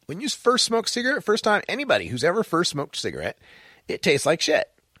awful. When you first smoke a cigarette, first time, anybody who's ever first smoked a cigarette, it tastes like shit.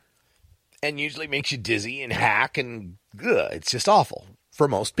 And usually makes you dizzy and hack and it's just awful for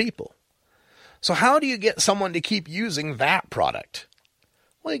most people. So how do you get someone to keep using that product?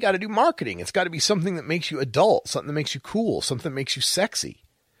 Well, you got to do marketing. It's got to be something that makes you adult, something that makes you cool, something that makes you sexy,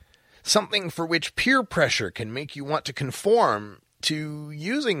 something for which peer pressure can make you want to conform to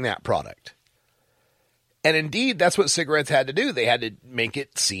using that product. And indeed, that's what cigarettes had to do. They had to make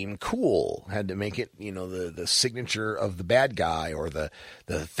it seem cool, had to make it, the signature of the bad guy or the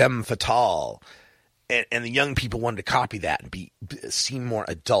femme fatale. And the young people wanted to copy that and seem more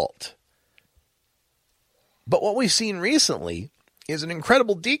adult. But what we've seen recently is an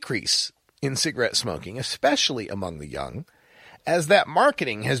incredible decrease in cigarette smoking, especially among the young, as that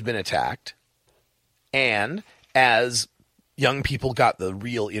marketing has been attacked and as young people got the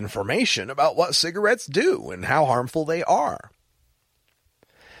real information about what cigarettes do and how harmful they are.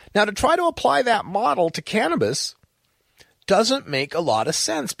 Now, to try to apply that model to cannabis doesn't make a lot of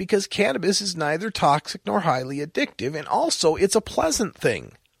sense because cannabis is neither toxic nor highly addictive, and also it's a pleasant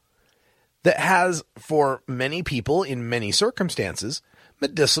thing that has, for many people in many circumstances,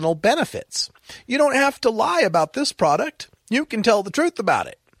 medicinal benefits. You don't have to lie about this product. You can tell the truth about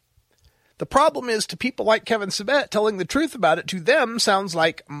it. The problem is, to people like Kevin Sabet, telling the truth about it to them sounds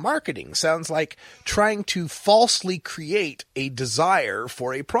like marketing, sounds like trying to falsely create a desire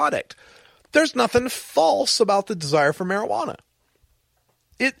for a product. There's nothing false about the desire for marijuana.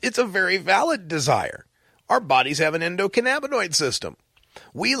 It's a very valid desire. Our bodies have an endocannabinoid system.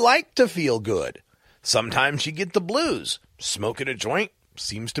 We like to feel good. Sometimes you get the blues. Smoking a joint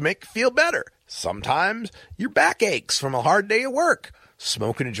seems to make you feel better. Sometimes your back aches from a hard day at work.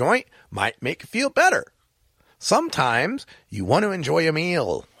 Smoking a joint might make you feel better. Sometimes you want to enjoy a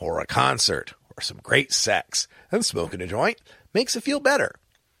meal or a concert or some great sex, and smoking a joint makes you feel better.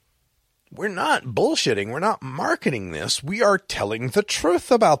 We're not bullshitting. We're not marketing this. We are telling the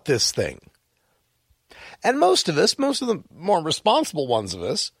truth about this thing. And most of the more responsible ones of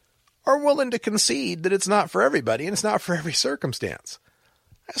us, are willing to concede that it's not for everybody and it's not for every circumstance.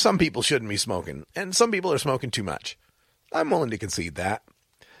 Some people shouldn't be smoking, and some people are smoking too much. I'm willing to concede that.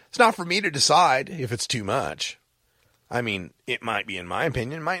 It's not for me to decide if it's too much. I mean, it might be in my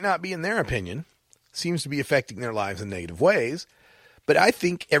opinion, might not be in their opinion. Seems to be affecting their lives in negative ways. But I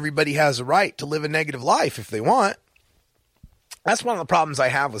think everybody has a right to live a negative life if they want. That's one of the problems I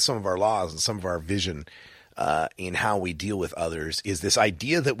have with some of our laws and some of our vision in how we deal with others, is this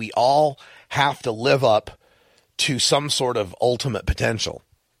idea that we all have to live up to some sort of ultimate potential,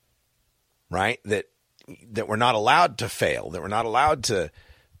 right? That we're not allowed to fail, that we're not allowed to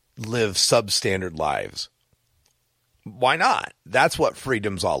live substandard lives. Why not? That's what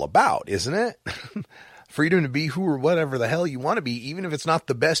freedom's all about, isn't it? Freedom to be who or whatever the hell you want to be, even if it's not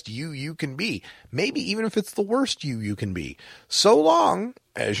the best you can be. Maybe even if it's the worst you can be. So long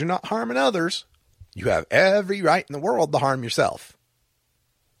as you're not harming others, you have every right in the world to harm yourself.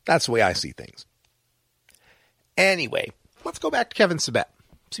 That's the way I see things. Anyway, let's go back to Kevin Sabet.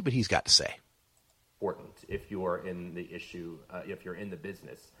 See what he's got to say. Important if you are in the issue, if you're in the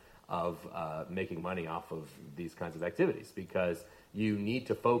business of making money off of these kinds of activities, because you need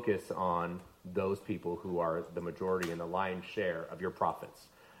to focus on those people who are the majority and the lion's share of your profits.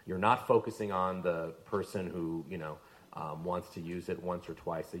 You're not focusing on the person who, wants to use it once or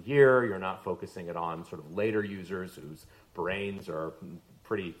twice a year. You're not focusing it on sort of later users whose brains are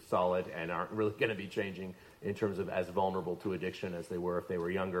pretty solid and aren't really going to be changing in terms of as vulnerable to addiction as they were if they were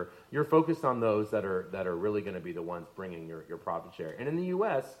younger. You're focused on those that are really going to be the ones bringing your profit share. And in the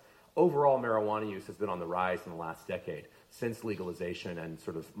U.S., overall marijuana use has been on the rise in the last decade since legalization, and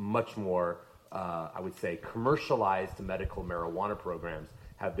sort of much more, I would say, commercialized medical marijuana programs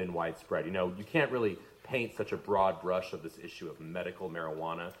have been widespread. You can't really paint such a broad brush of this issue of medical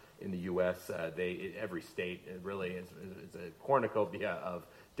marijuana in the U.S. Every state really is a cornucopia of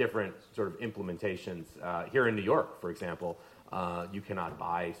different sort of implementations. Here in New York, for example, you cannot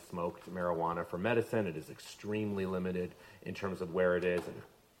buy smoked marijuana for medicine. It is extremely limited in terms of where it is and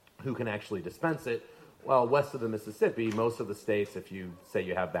who can actually dispense it. Well, west of the Mississippi, most of the states, if you say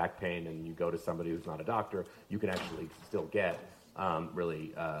you have back pain and you go to somebody who's not a doctor, you can actually still get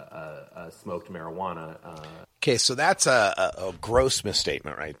smoked marijuana. Okay, so that's a gross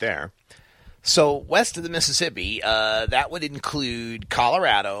misstatement right there. So west of the Mississippi, that would include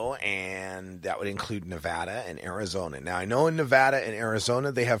Colorado, and that would include Nevada and Arizona. Now, I know in Nevada and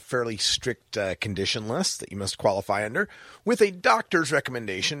Arizona, they have fairly strict condition lists that you must qualify under with a doctor's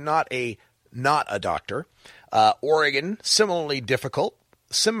recommendation, not a doctor. Oregon, similarly difficult.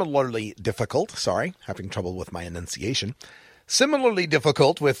 similarly difficult. Sorry, having trouble with my enunciation. Similarly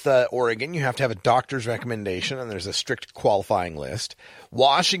difficult with Oregon. You have to have a doctor's recommendation, and there's a strict qualifying list.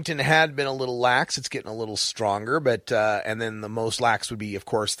 Washington had been a little lax. It's getting a little stronger, but and then the most lax would be, of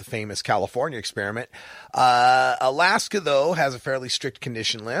course, the famous California experiment. Alaska, though, has a fairly strict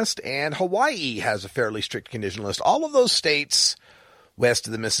condition list, and Hawaii has a fairly strict condition list. All of those states west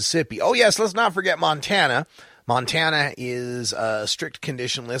of the Mississippi. Oh, yes, let's not forget Montana. Montana is a strict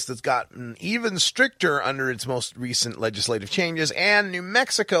condition list that's gotten even stricter under its most recent legislative changes. And New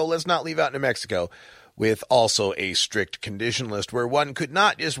Mexico, let's not leave out New Mexico, with also a strict condition list where one could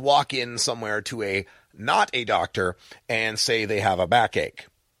not just walk in somewhere to not a doctor and say they have a backache.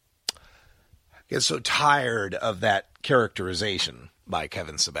 I get so tired of that characterization by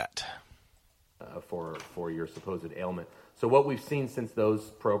Kevin Sabet. For your supposed ailment. So what we've seen since those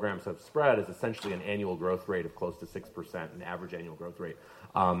programs have spread is essentially an annual growth rate of close to 6%, an average annual growth rate.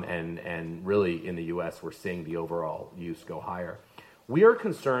 And really in the U.S., we're seeing the overall use go higher. We are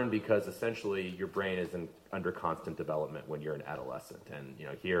concerned because essentially your brain is under constant development when you're an adolescent. And,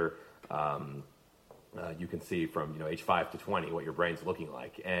 here you can see from, age 5 to 20 what your brain's looking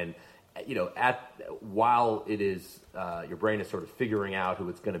like. And, while it is, your brain is sort of figuring out who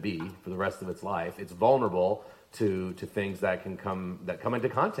it's going to be for the rest of its life, it's vulnerable to things that come into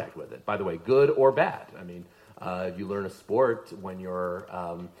contact with it. By the way, good or bad. I mean, if you learn a sport when you're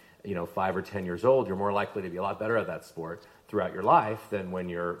 5 or 10 years old, you're more likely to be a lot better at that sport throughout your life than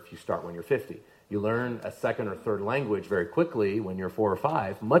if you start when you're 50. You learn a second or third language very quickly when you're 4 or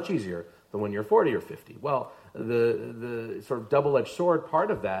 5, much easier than when you're 40 or 50. Well, the sort of double-edged sword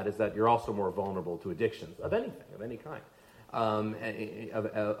part of that is that you're also more vulnerable to addictions of anything, of any kind.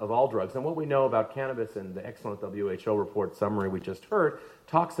 Of all drugs. And what we know about cannabis and the excellent WHO report summary we just heard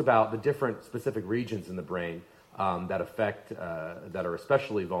talks about the different specific regions in the brain that are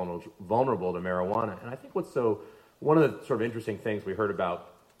especially vulnerable to marijuana. And I think one of the sort of interesting things we heard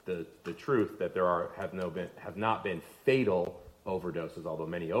about the truth that there have not been fatal overdoses, although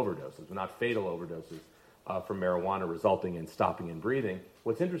many overdoses, but not fatal overdoses from marijuana resulting in stopping in breathing.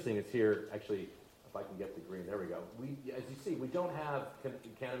 What's interesting is here, actually, if I can get the green, there we go. As you see, we don't have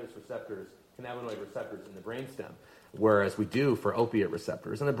cannabinoid receptors in the brainstem, whereas we do for opiate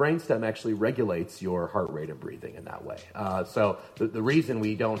receptors. And the brainstem actually regulates your heart rate and breathing in that way. So the reason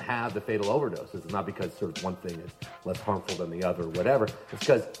we don't have the fatal overdoses is not because sort of one thing is less harmful than the other or whatever. It's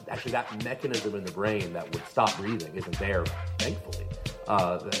because actually that mechanism in the brain that would stop breathing isn't there, thankfully,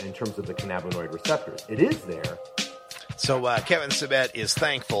 in terms of the cannabinoid receptors. It is there. So Kevin Sabet is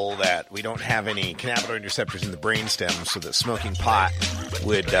thankful that we don't have any cannabinoid receptors in the brainstem so that smoking pot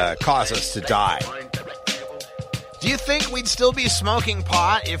would cause us to die. Do you think we'd still be smoking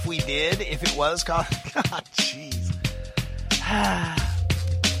pot if we did? If it was God, jeez.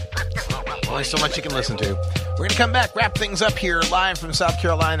 Only so much you can listen to. We're going to come back, wrap things up here live from South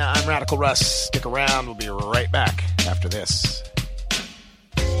Carolina. I'm Radical Russ. Stick around. We'll be right back after this.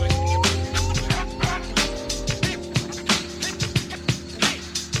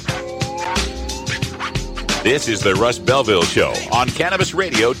 This is the Russ Belville Show on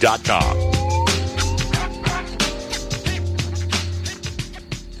CannabisRadio.com.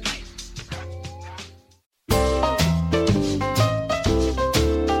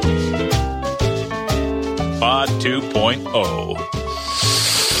 Pod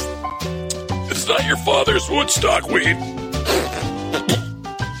 2.0. It's not your father's Woodstock weed.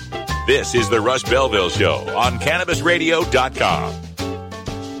 This is the Russ Belville Show on CannabisRadio.com.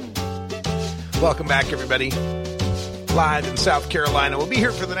 Welcome back, everybody. Live in South Carolina. We'll be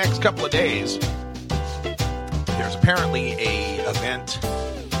here for the next couple of days. There's apparently an event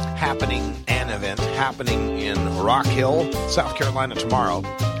happening in Rock Hill, South Carolina tomorrow.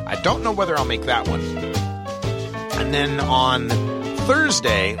 I don't know whether I'll make that one. And then on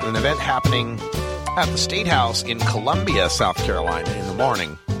Thursday, an event happening at the State House in Columbia, South Carolina in the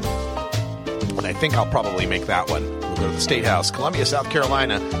morning. And I think I'll probably make that one. We'll go to the State House, Columbia, South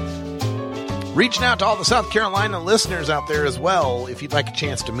Carolina. Reaching out to all the South Carolina listeners out there as well. If you'd like a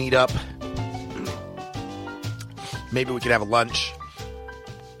chance to meet up, maybe we could have a lunch.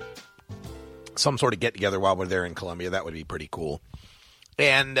 Some sort of get-together while we're there in Columbia. That would be pretty cool.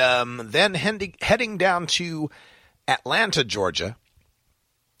 And then heading down to Atlanta, Georgia,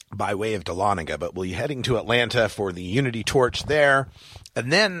 by way of Dahlonega. But we'll be heading to Atlanta for the Unity Torch there.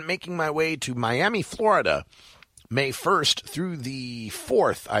 And then making my way to Miami, Florida, May 1st through the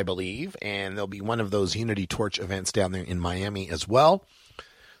 4th, I believe, and there'll be one of those Unity Torch events down there in Miami as well.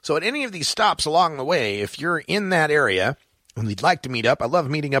 So at any of these stops along the way, if you're in that area and you'd like to meet up, I love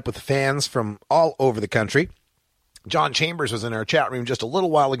meeting up with fans from all over the country. John Chambers was in our chat room just a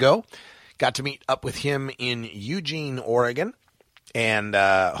little while ago. Got to meet up with him in Eugene, Oregon. And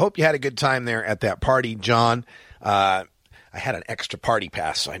hope you had a good time there at that party, John. I had an extra party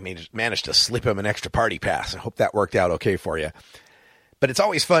pass, so I managed to slip him an extra party pass. I hope that worked out okay for you. But it's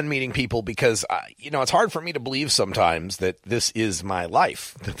always fun meeting people because, it's hard for me to believe sometimes that this is my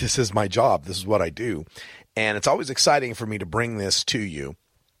life, that this is my job, this is what I do. And it's always exciting for me to bring this to you.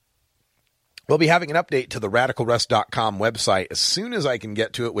 We'll be having an update to the RadicalRuss.com website as soon as I can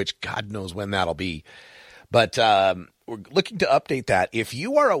get to it, which God knows when that'll be. But we're looking to update that. If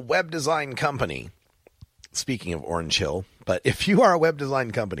you are a web design company, speaking of Orange Hill, but if you are a web design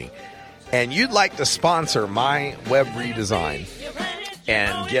company and you'd like to sponsor my web redesign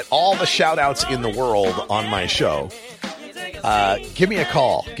and get all the shout outs in the world on my show, give me a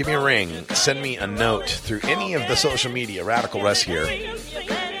call, give me a ring, send me a note through any of the social media, Radical Russ here.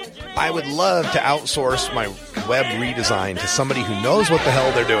 I would love to outsource my web redesign to somebody who knows what the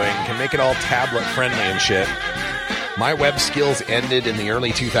hell they're doing, can make it all tablet friendly and shit. My web skills ended in the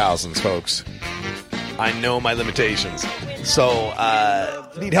early 2000s, folks. I know my limitations. So,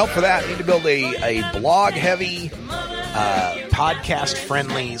 need help for that. Need to build a blog-heavy,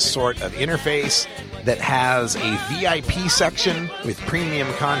 podcast-friendly sort of interface that has a VIP section with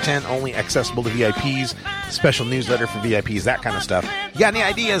premium content only accessible to VIPs, special newsletter for VIPs, that kind of stuff. You got any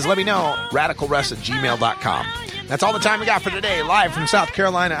ideas? Let me know. RadicalRuss@gmail.com. That's all the time we got for today. Live from South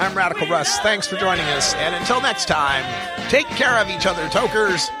Carolina, I'm Radical Russ. Thanks for joining us. And until next time, take care of each other,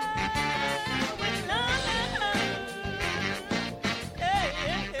 tokers.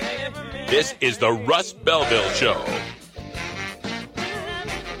 This is the Russ Belville Show.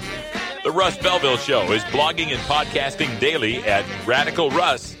 The Russ Belville Show is blogging and podcasting daily at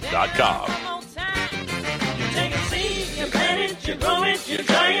RadicalRuss.com. You take a seed, you plant it, you grow it, you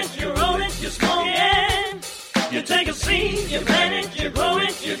dry it, you roll it, you smoke it. You take a seed, you plant it, you grow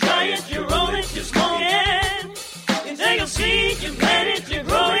it, you dry it, you roll it, you smoke it. You take a seed, you plant it, you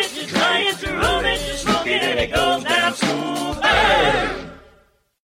grow it, you dry it, you roll it, you smoke it, and it goes down.